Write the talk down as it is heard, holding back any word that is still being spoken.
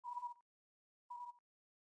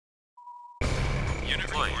Unit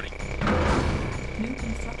reporting. New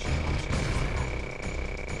construction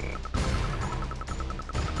options.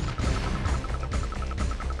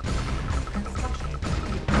 Construction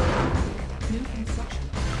complete. New construction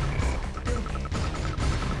options. Building.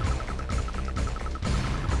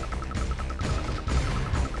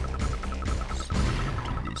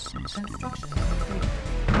 Construction complete.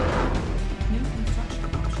 New construction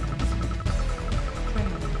options.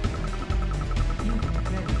 Training. Unit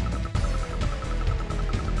ready.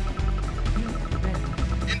 Unit ready.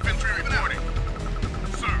 Infantry reporting.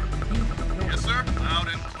 Sir. Unit ready. Yes, sir. Loud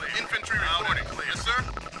and clear. Infantry reporting. Yes, sir.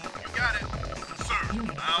 You got it. Sir.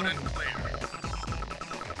 Unit Loud ready. and clear.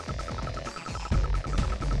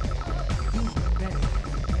 Unit ready.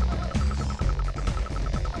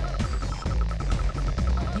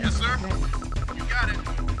 Yes, sir. Unit ready. You got it.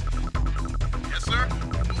 Yes, sir.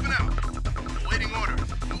 Moving out. Awaiting orders.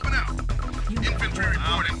 Moving out. Unit Infantry ready.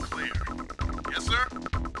 loud and clear. Yes, sir.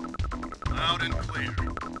 Loud and clear.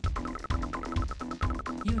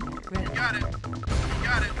 Unit ready. You got it. You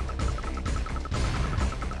got it.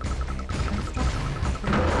 Construction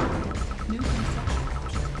complete. New construction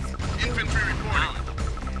options. Infantry reporting.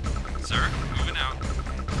 Sir, moving out.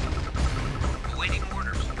 Awaiting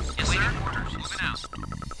orders. Yes, sir. Orders. Moving out.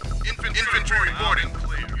 Infantry reporting.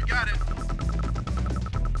 Clear. You got it.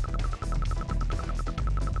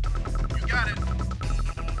 You got it.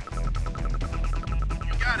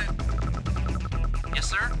 You got it. Yes,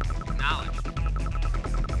 sir. Acknowledged.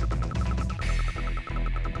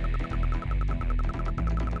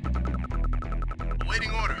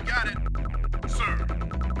 Awaiting order. You got it. Sir.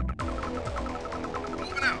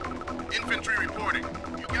 Moving out. Infantry reporting.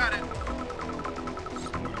 You got it.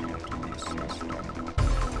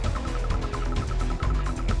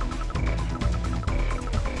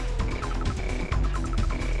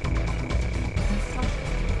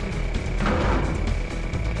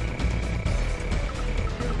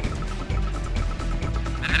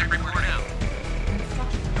 Medic report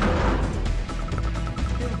out.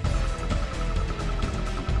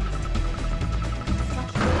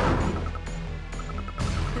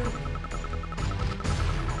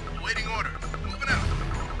 Awaiting order. Moving out.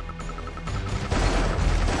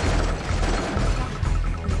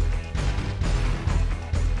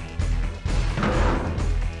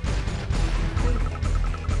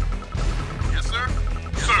 Yes, sir.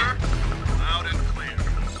 Yes, sir. Loud and clear.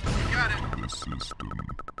 You got it.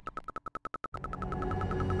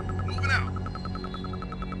 Moving out.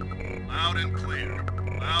 Loud and clear.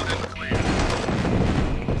 Loud and clear.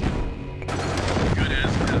 Good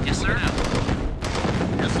as hell. Yes, sir.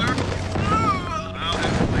 Yes, sir. Loud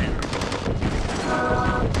and clear.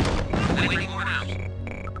 Awaiting orders.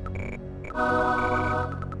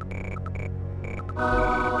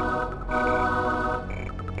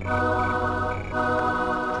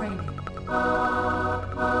 Training.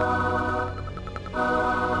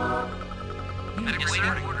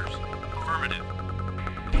 Medic orders. Affirmative.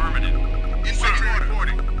 Affirmative. Infantry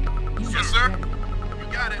reporting. Unit Yes, sir. ready. You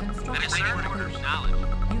got it. Medic Construction orders. complete. Knowledge.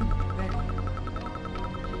 Unit ready.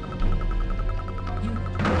 Unit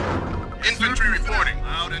ready. Infantry reporting.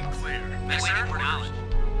 Loud and clear. Medic knowledge.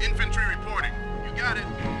 Infantry reporting. You got it.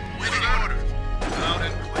 Waiting orders. Loud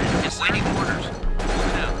and clear. Yes, waiting orders.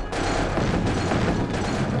 Moving out.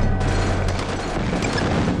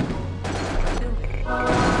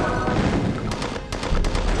 Building.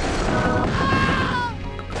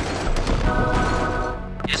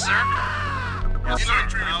 Yes, sir. Yes, sir.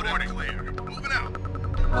 Infantry reporting. Clear. Moving out.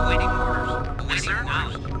 Awaiting orders. Awaiting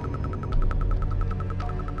knowledge.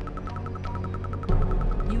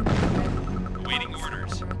 Unit ready. Awaiting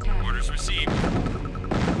orders. Under attack. Orders received.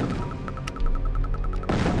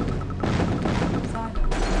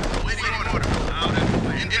 Silos. Waiting order. Loud and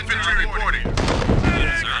clear. Infantry reporting.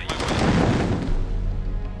 Yes, sir. On my way.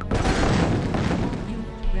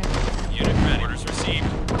 Unit ready. Unit ready. Orders received.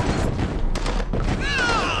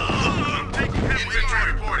 Infantry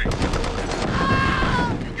reporting.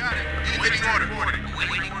 You got it. Waiting order.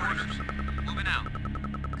 Awaiting orders. Moving out.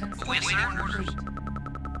 Construction Awaiting orders. complete.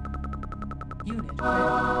 Unit ready.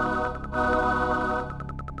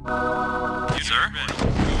 Yes, sir.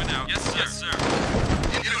 Moving out. Yes, sir. Yes, sir.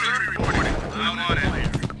 Infantry reporting. Loud and clear.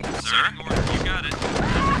 Sir. Order. You got it.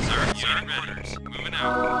 Sir. Unit orders. Moving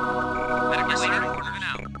out. Medic yes, sir. Moving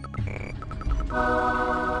out.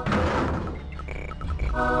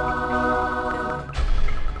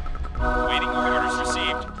 Awaiting orders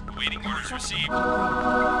received. Awaiting orders received.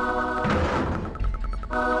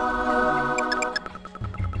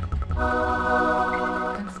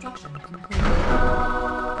 Construction complete.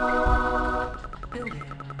 Building.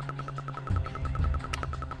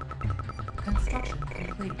 Construction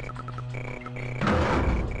complete.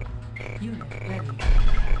 Unit ready.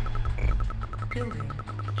 Building.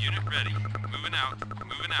 Unit ready. Moving out.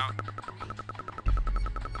 Moving out.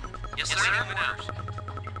 Yes, sir. Moving out.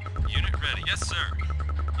 Unit ready. Yes, sir.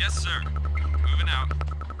 Yes, sir. Moving out.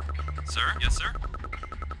 Sir? Yes, sir.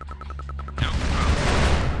 No problem.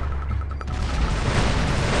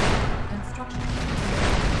 Construction.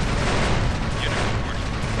 Unit reporting.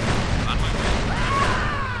 On my way.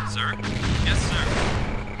 Sir? Yes, sir.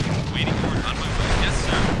 Waiting order. On my way. Yes,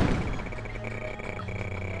 sir.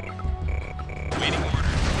 Waiting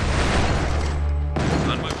orders.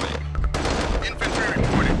 On my way. Infantry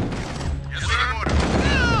reporting. Yes, sir. Order.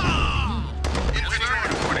 Infantry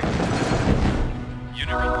reporting.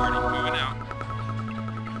 Unit reporting. Moving out.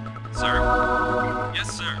 Sir? Yes,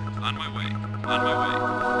 sir. On my way. On my way.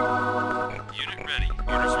 Unit ready.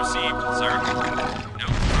 Orders received, sir. No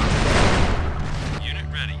problem. Unit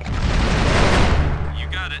ready. You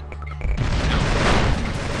got it. No problem.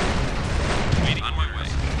 Waiting on my way.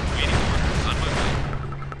 Waiting orders. On my way.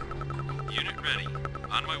 Unit ready.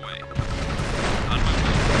 On my way. On my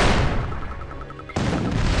way.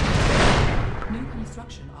 New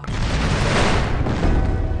construction option.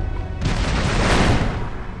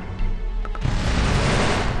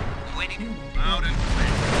 Waiting. Unit Loud and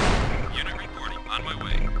clear. Unit reporting. On my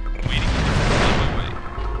way. Waiting orders. On my way.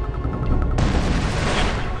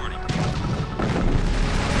 Unit reporting.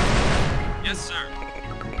 Yes, sir.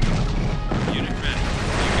 Unit ready.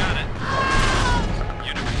 You got it.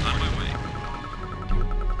 Unit on my way.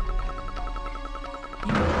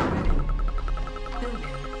 Unit ready.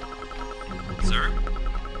 Building. Sir?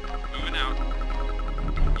 Moving out.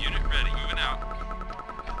 Unit ready. Moving out.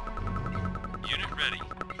 Unit ready.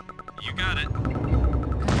 You got it.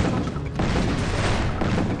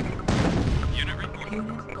 Unit reporting.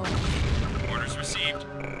 Unit order. Orders received.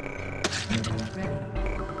 Unit ready.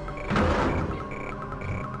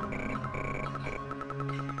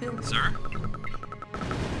 Building. Sir?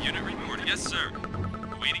 Unit reporting. Yes, sir.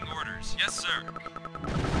 Awaiting orders. Yes, sir.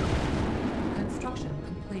 Construction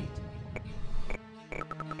complete.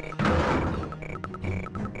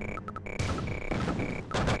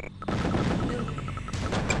 Building.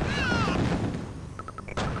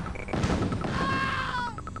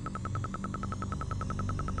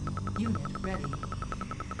 Unit ready.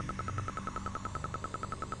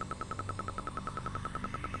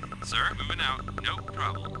 Sir? Moving out. No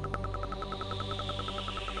problem.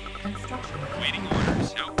 Construction Waiting complete.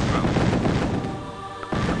 orders. No problem.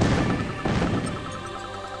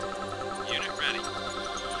 Unit ready.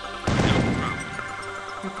 No problem.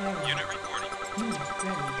 Preparing. Unit reporting. Unit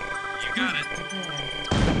ready. You got it.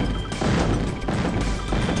 Prepared.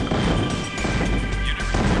 Unit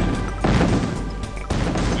reporting.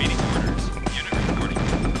 Waiting orders. Unit reporting.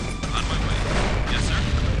 On my way. Yes, sir.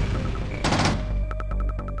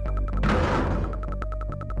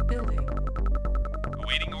 Building.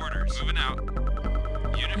 Awaiting orders. Moving out.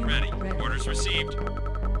 Unit Unit ready. ready. Orders received.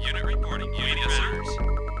 Unit reporting. Unit orders.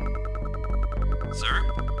 Sir?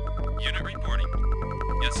 Unit reporting.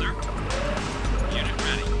 Yes, sir. Unit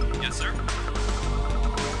ready. Yes, sir.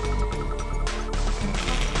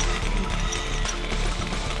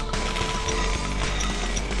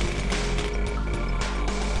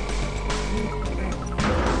 Unit ready.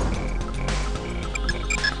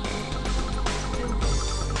 Building.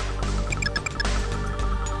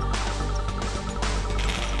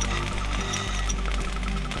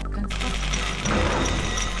 Construction.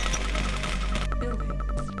 Building.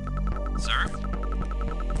 Sir?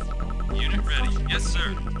 Unit ready. Yes, sir.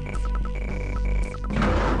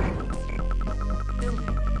 Unit ready.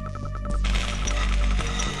 Building.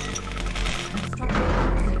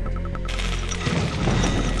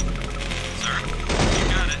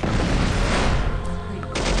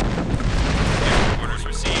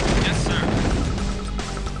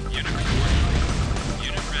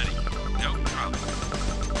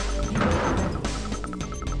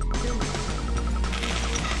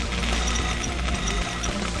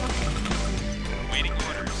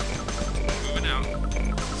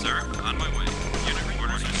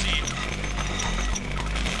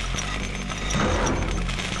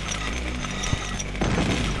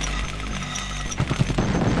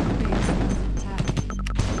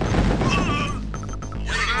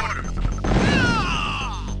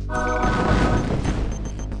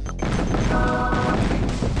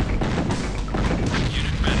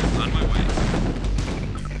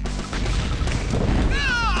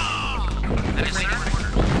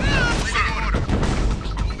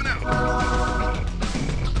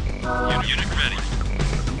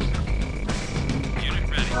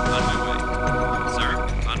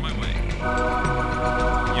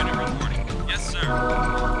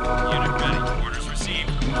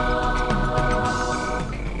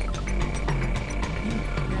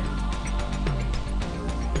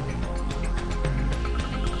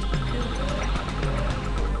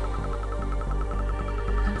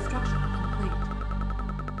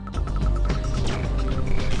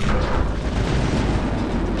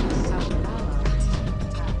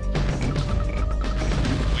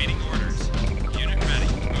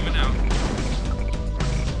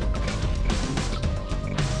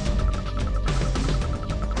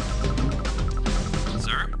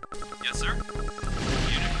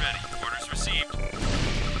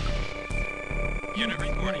 Unit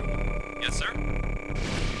reporting. Yes, sir.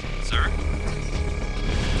 Sir?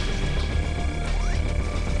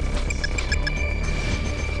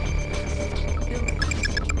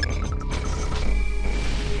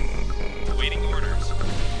 Awaiting orders.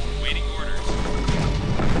 Awaiting orders.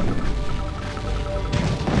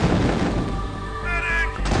 Medic!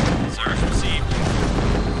 Sir, received.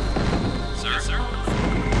 Sir, sir.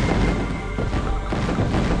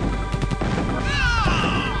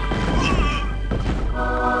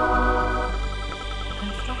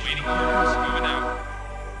 Awaiting orders. Moving out.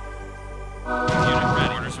 Unit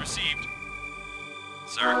ready. Orders received.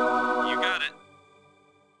 Sir, you got it.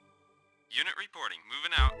 Unit reporting.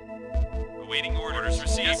 Moving out. Awaiting orders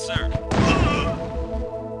received. Yes, sir.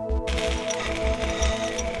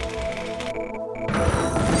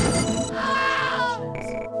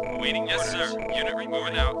 Awaiting. Yes, sir. Unit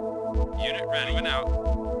moving out. Unit ready. Moving out.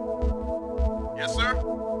 Yes, sir.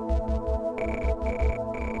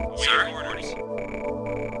 Sir. Orders.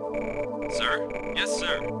 Sir. Yes,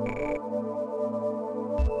 sir.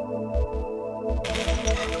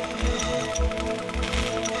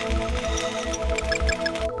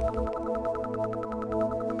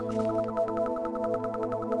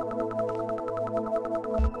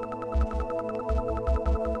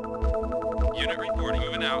 Unit reporting.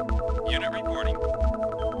 Moving out. Unit reporting.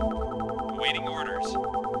 Awaiting orders.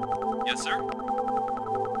 Yes, sir.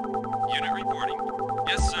 Unit reporting.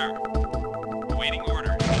 Yes, sir. Awaiting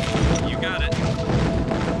orders. You got it.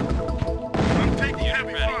 I'm taking Unit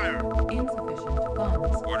heavy ready. fire. Insufficient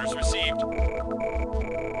funds. Orders received.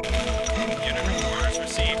 Unit orders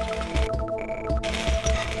received.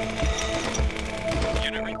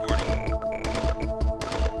 Unit reporting.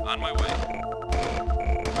 On my way.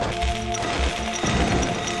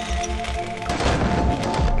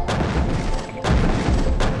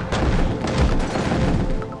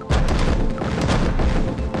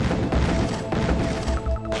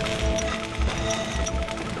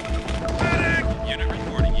 Medic! Unit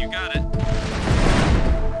reporting. You got it.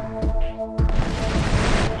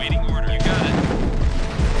 Waiting order. You got it.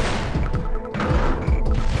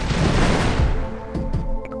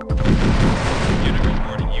 Unit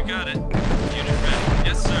reporting. You got it. Unit ready.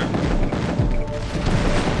 Yes, sir.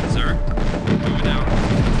 Sir. Moving out.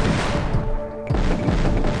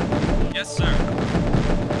 Yes, sir.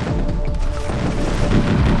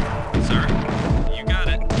 Sir. You got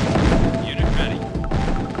it. Unit ready.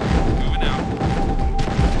 Moving out.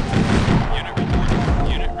 Unit reporting.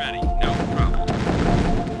 Unit ready. No problem.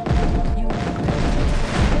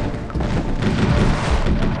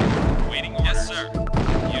 Waiting. Yes, sir.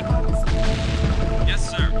 Unit. Yes,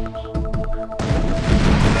 sir.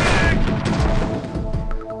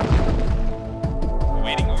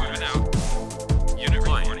 Waiting. Moving out. Unit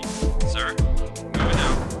reporting. Sir. Moving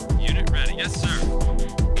out. Unit ready. Yes, sir.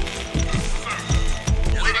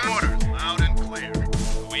 Waiting orders. Loud and clear.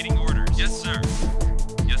 Awaiting orders. Yes, sir.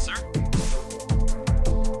 Yes, sir.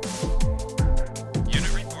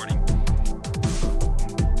 Unit reporting.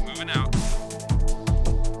 Moving out.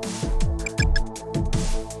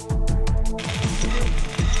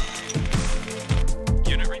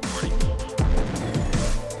 Unit reporting.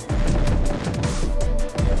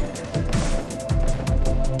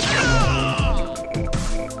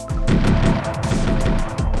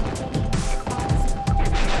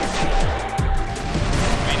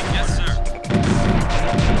 Waiting. Yes, sir.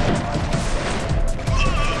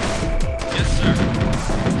 Yes, sir.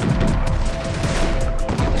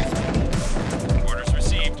 Orders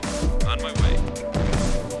received. On my way.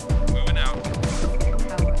 Moving out.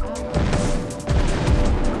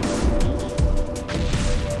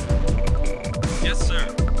 Yes, sir.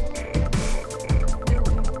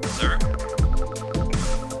 Sir.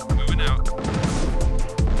 Moving out.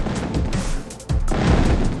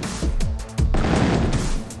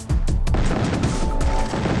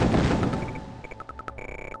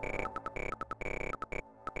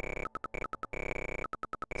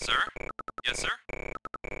 Sir? Yes, sir?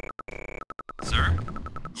 Sir?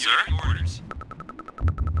 Sir? Orders.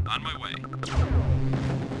 On my way.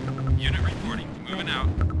 Unit reporting. Moving out.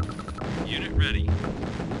 Unit ready.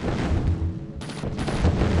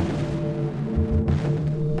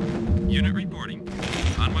 Unit reporting.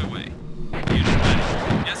 On my way. Unit ready.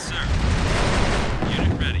 Yes, sir.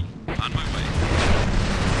 Unit ready. On my way.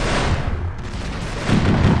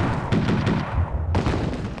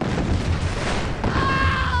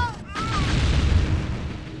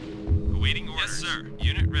 Awaiting orders. Yes, sir.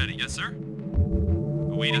 Unit ready. Yes, sir.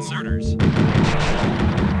 Awaiting orders. Unit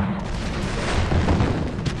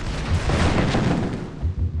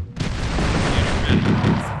ready.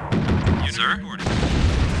 Unit reporting.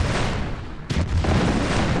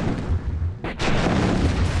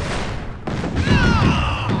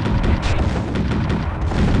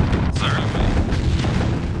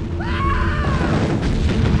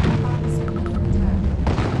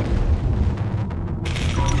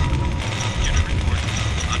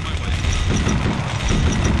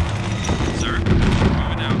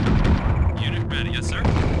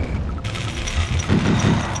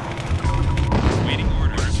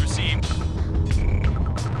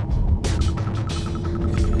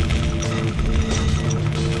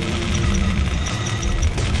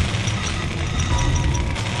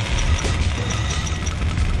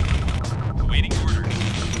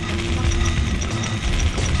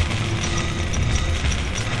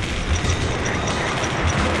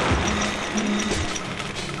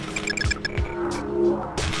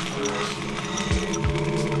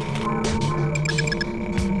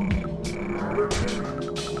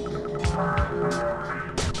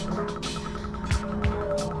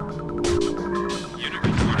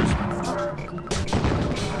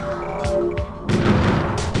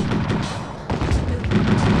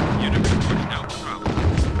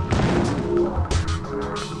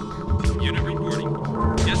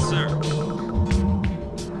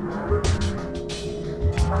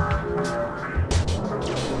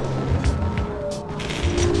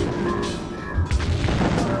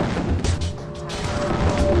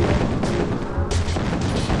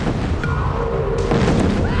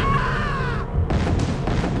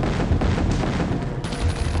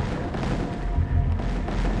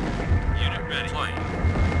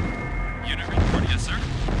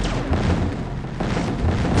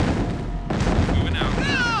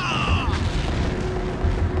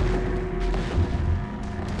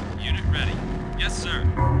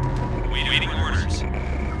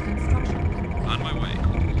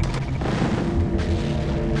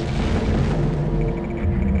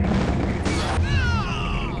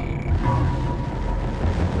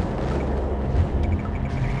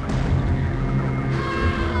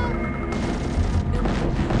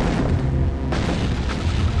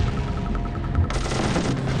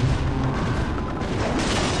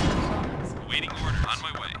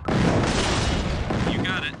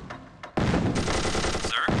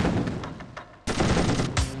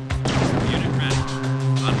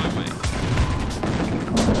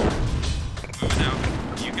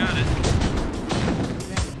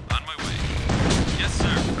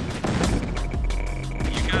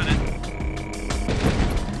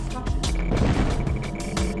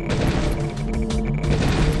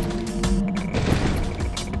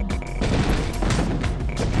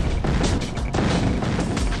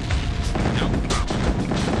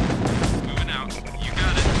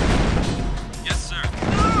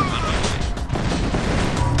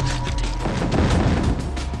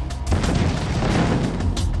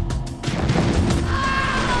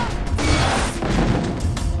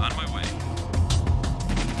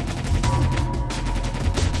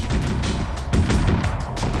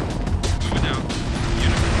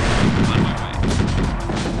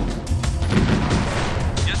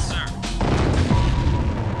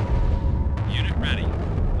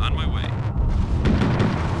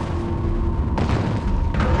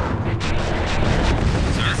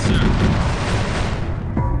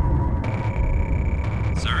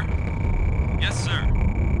 Yes, sir.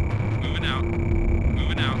 Moving out.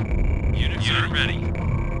 Moving out. Unit ready.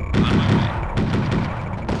 On my way.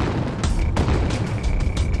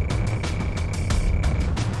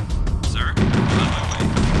 Sir, on my way.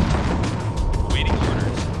 Waiting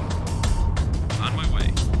orders. On my way.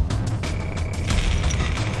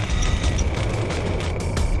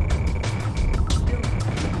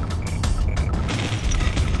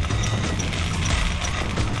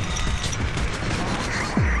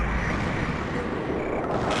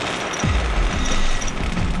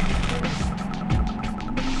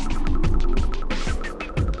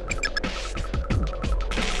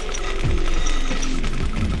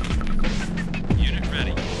 Unit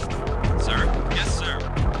ready. Sir? Yes, sir.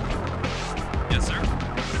 Yes, sir.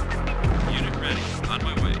 Unit ready. On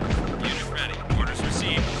my way. Unit ready. Orders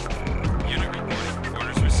received. Unit reporting.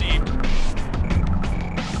 Orders received.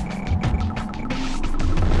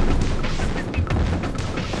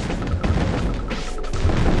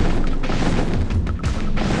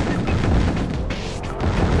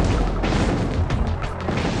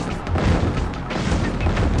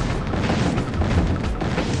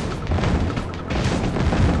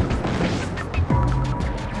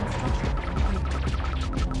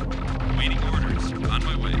 Waiting orders. On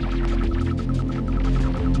my way.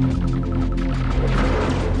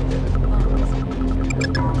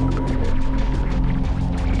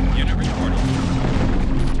 Unit reporting.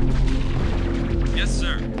 Yes,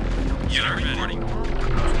 sir. Unit reporting.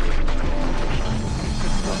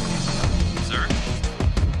 Sir.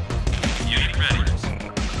 Unit ready.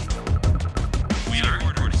 Waiting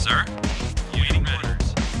orders. Sir. Waiting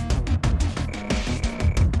orders.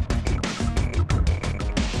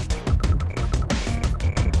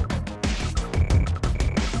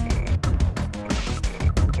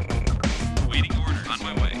 Waiting orders. On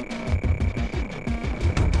my way.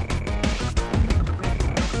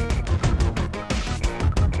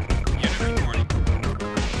 Unit reporting.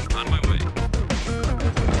 On my way.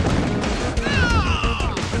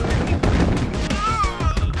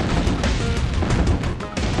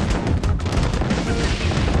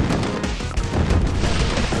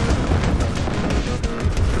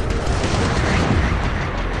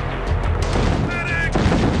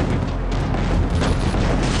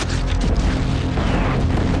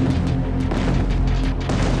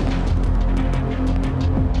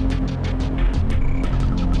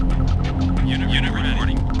 Unit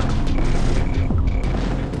reporting.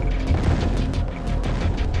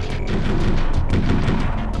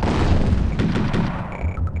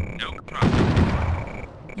 No problem.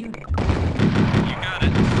 Unit You got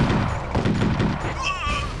it.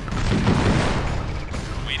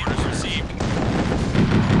 Waiting orders received.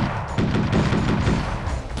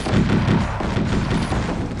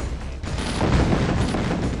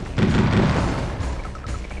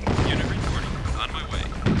 Unit reporting. On my way.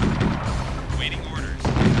 Waiting orders.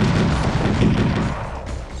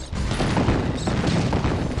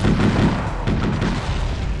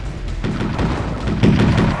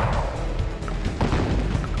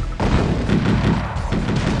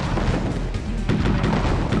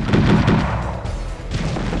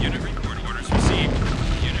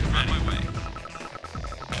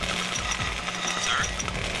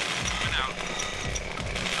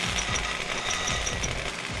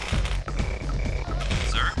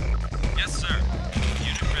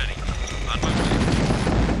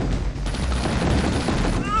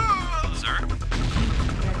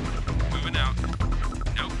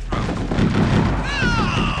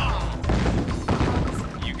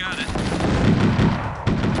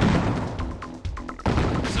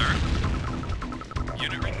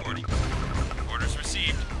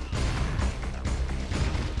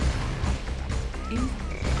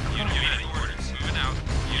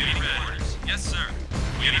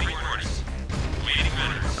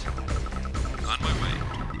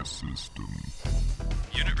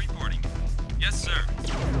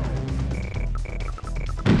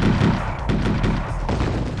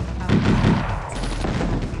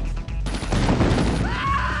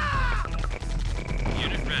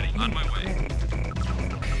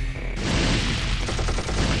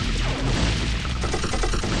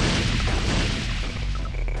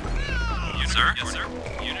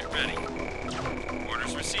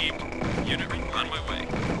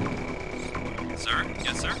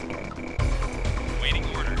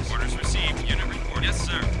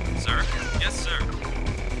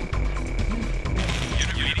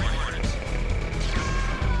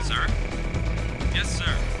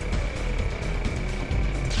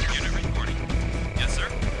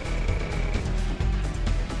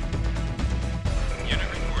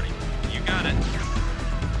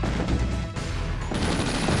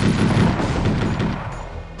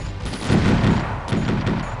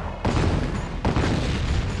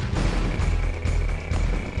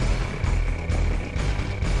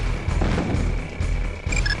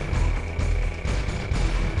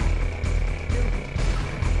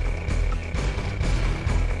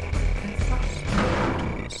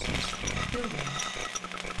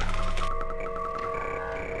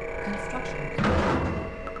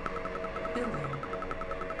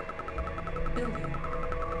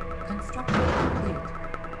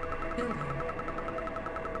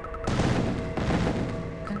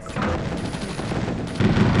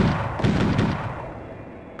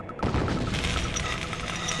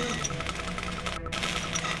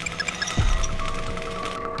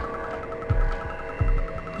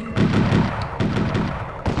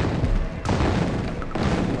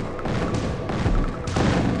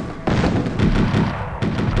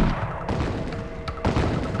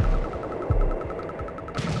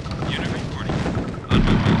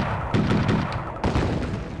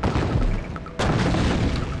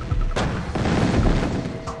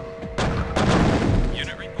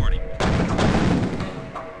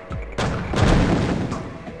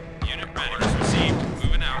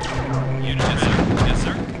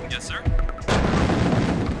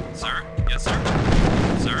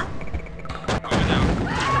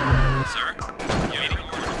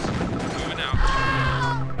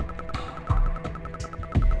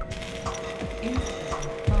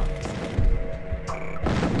 Insufficient funds.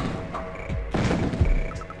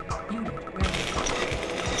 Unit ready.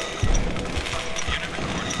 Unit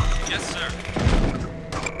reporting. Yes, sir.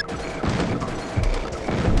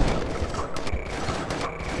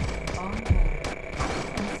 On hold.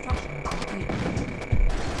 Construction complete.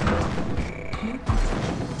 New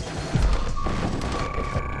construction options.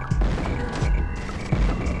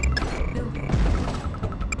 Building.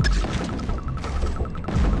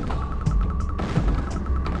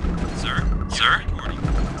 Sir? Sir? Reporting.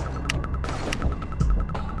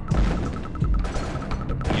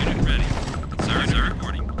 Unit ready. Sir? Sir?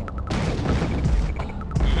 Reporting.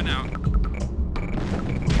 Moving out.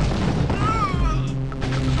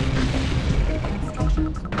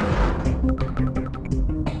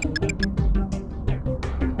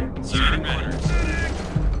 Sir? Ready.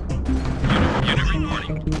 Unit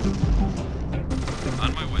reporting. On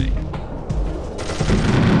my way.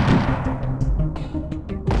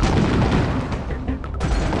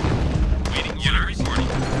 Waiting unit reporting.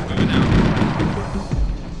 Moving out.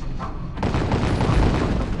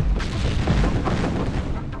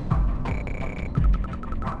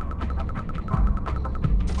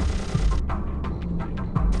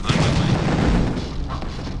 On my way.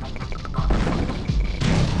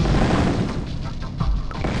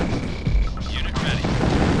 Unit ready.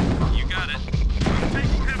 You got it.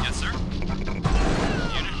 Yes, sir.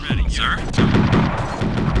 Unit ready. Sir?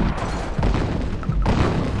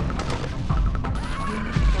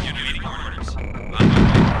 Unit waiting orders. On my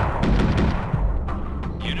way.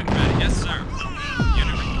 Unit ready. Yes, sir.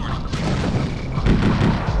 Unit reporting.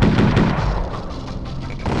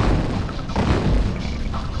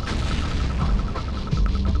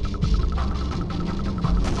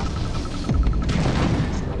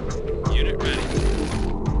 Unit ready.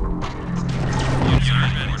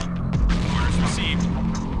 Unit ready. Orders received.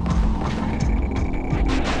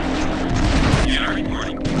 Unit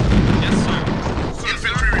reporting. Yes, sir.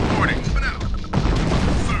 Infantry reporting. Moving out.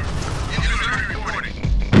 Sir. Infantry reporting.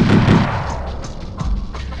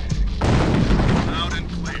 Loud and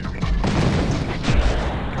clear.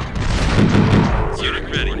 Unit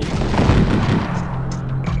ready.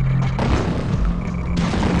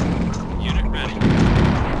 Unit ready.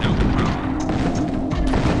 No problem.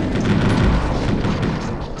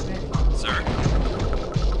 Sir?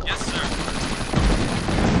 Yes, sir.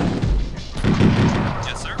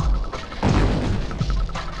 Yes, sir.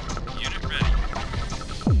 Unit ready.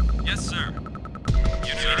 Yes, sir.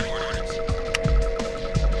 Unit waiting orders.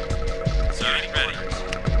 Sir, unit ready.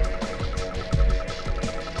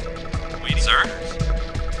 Waiting sir?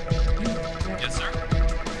 Unit ready. Yes, sir.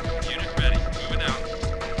 Unit ready. Moving out.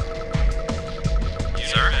 Unit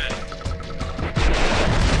sir? Ready.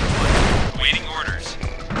 Waiting orders.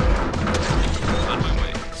 On my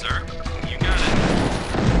way. Sir? You got it.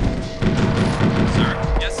 Sir?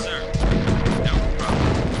 Yes, sir. No problem.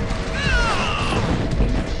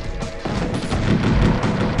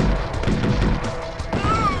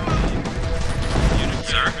 Unit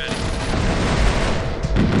sir? Ready.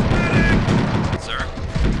 Sir?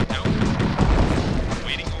 No.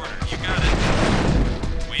 Waiting order. You got it.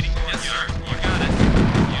 Waiting order. Yes, sir. You got it.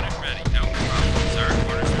 Unit ready. No problem. Sir,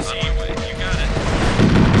 orders received. On my way. You got it.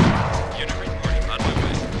 Unit reporting. On my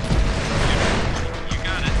way. Unit reporting. You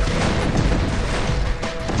got it.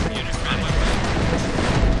 Unit ready. On my way.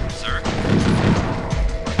 Sir?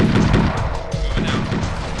 Moving out.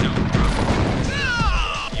 No problem.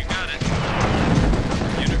 You got it.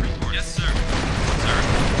 Unit report. Yes, sir. Sir?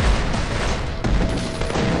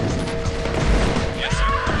 Yes, sir.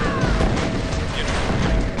 Unit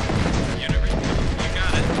reporting. Unit reporting. You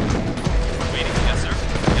got it. Waiting. Yes, sir.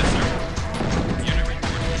 Yes, sir. Unit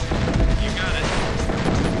reporting. You got it.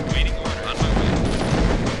 Waiting order. On my way.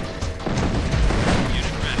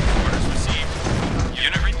 Unit ready. Orders received.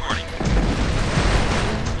 Unit reporting.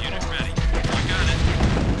 Unit ready. You got it.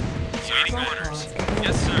 Waiting orders.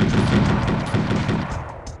 Yes, sir.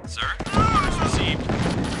 Sir? Orders received.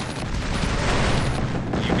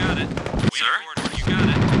 You got it. Sir? You got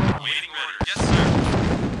it. Waiting order. Yes, sir.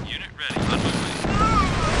 Unit ready. On my way.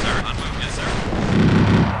 Sir? On my way. Yes, sir.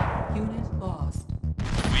 Unit lost.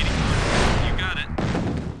 Waiting order. You got it.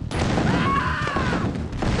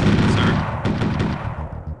 Sir?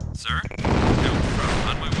 Sir? No problem.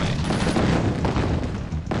 On my way.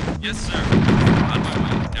 Yes, sir. On my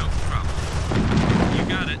way. No problem. You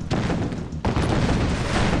got it.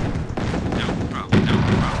 No problem. No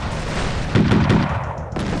problem.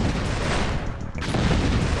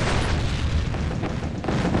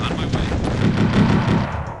 On my way.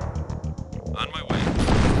 On my way.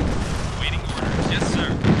 Waiting orders. Yes, sir.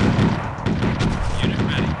 Unit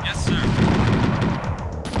ready. Yes, sir.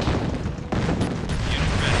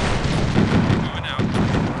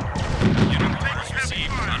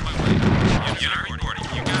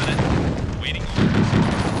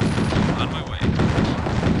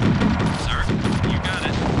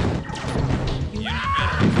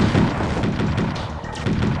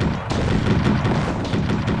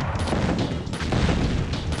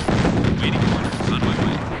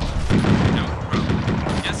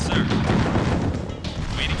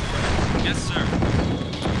 Yes, sir.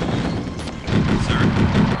 Sir,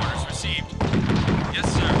 orders received. Yes,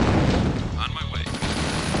 sir. On my way.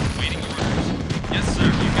 Waiting orders. Yes, sir.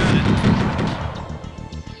 You got it.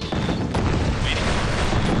 Waiting orders.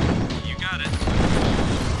 You got it.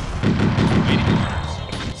 Waiting orders.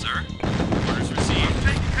 Sir, orders received.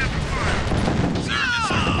 Taking heavy fire. Sir, yes,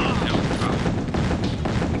 sir. No problem.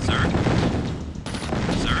 Sir.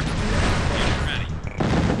 Sir. Unit ready.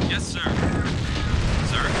 Yes, sir.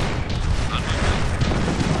 Sir. On my way.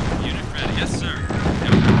 Unit ready. Yes, sir.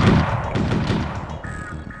 No problem.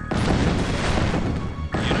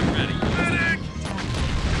 Unit ready. Medic!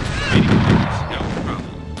 Waiting orders. No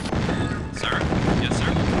problem. Sir. Yes,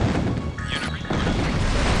 sir. Unit reporting.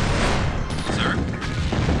 Sir.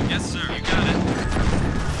 Yes, sir. You got it.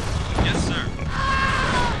 Yes, sir.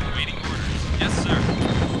 Waiting orders. Yes, sir.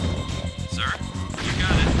 Sir. You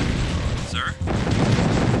got it. Sir.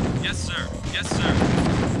 Yes, sir. Yes, sir.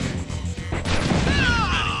 Unit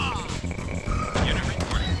ready. Unit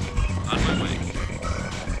reporting. On my way.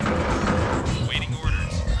 Waiting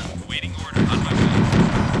orders. Waiting orders. On my way.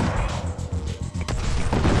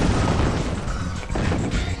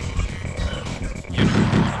 Unit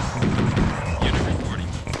reporting. Unit reporting.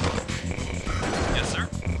 Yes, sir.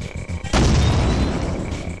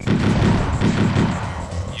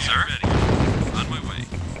 Unit ready. On my way.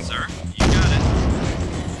 Sir, you got it.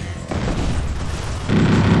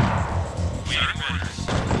 Waiting orders.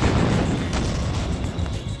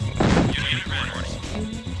 Unit ready. Unit lost.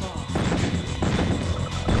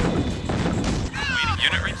 Waiting.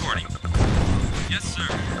 Unit reporting. Yes, sir.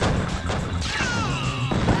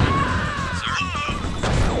 Sir.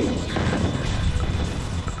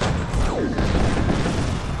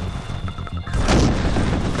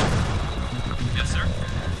 Yes, sir.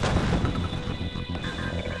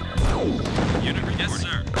 Unit ready. Yes,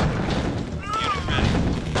 sir. Unit ready.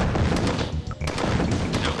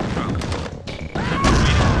 No problem.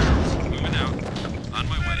 Waiting orders. Moving out. On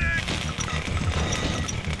my way.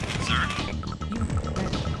 Sir.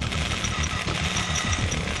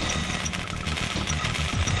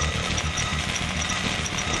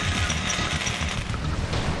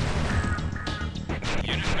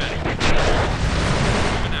 Unit ready. Unit ready.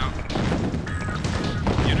 Moving out.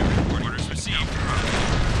 Unit report. Orders received.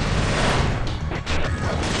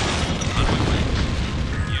 On my way.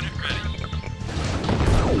 Unit ready.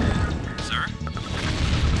 Sir?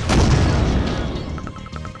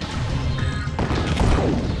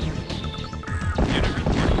 Unit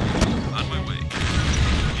reporting. On my way.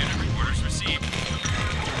 Unit orders received.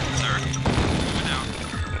 Sir? Moving out.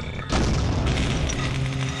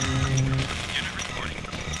 Unit reporting.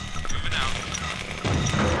 Moving out.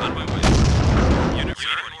 On my way. Unit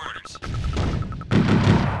reporting orders.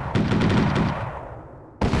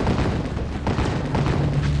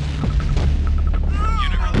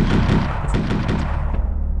 Unit reporting.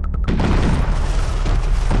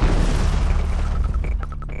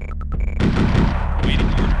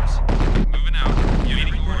 Waiting orders. Moving out.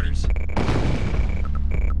 Waiting orders.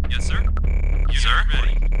 Yes, sir. Unit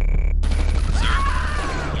ready. Sir,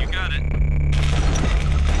 you got it.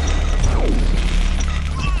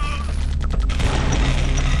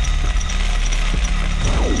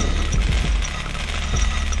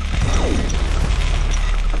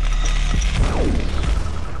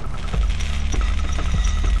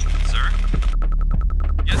 Sir?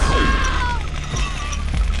 Yes, sir.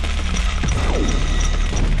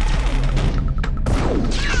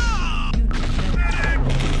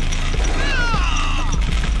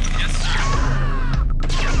 Yes, sir.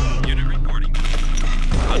 Unit reporting.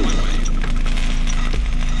 On my way.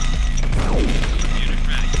 Unit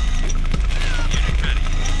ready. Unit ready.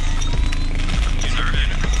 Unit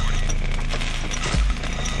ready. Reporting.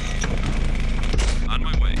 On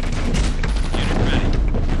my way. Unit ready.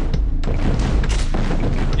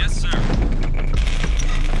 Yes, sir.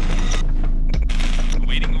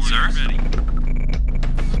 Waiting orders. Sir? Ready.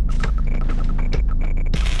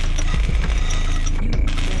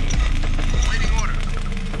 Waiting orders.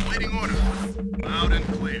 Waiting orders. Loud and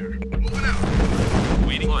clear. Moving out.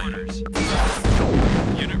 Waiting orders.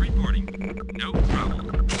 Unit reporting. No problem.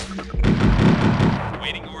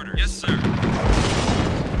 Waiting orders. Yes, sir.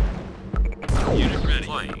 Unit ready.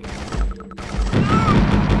 Flying.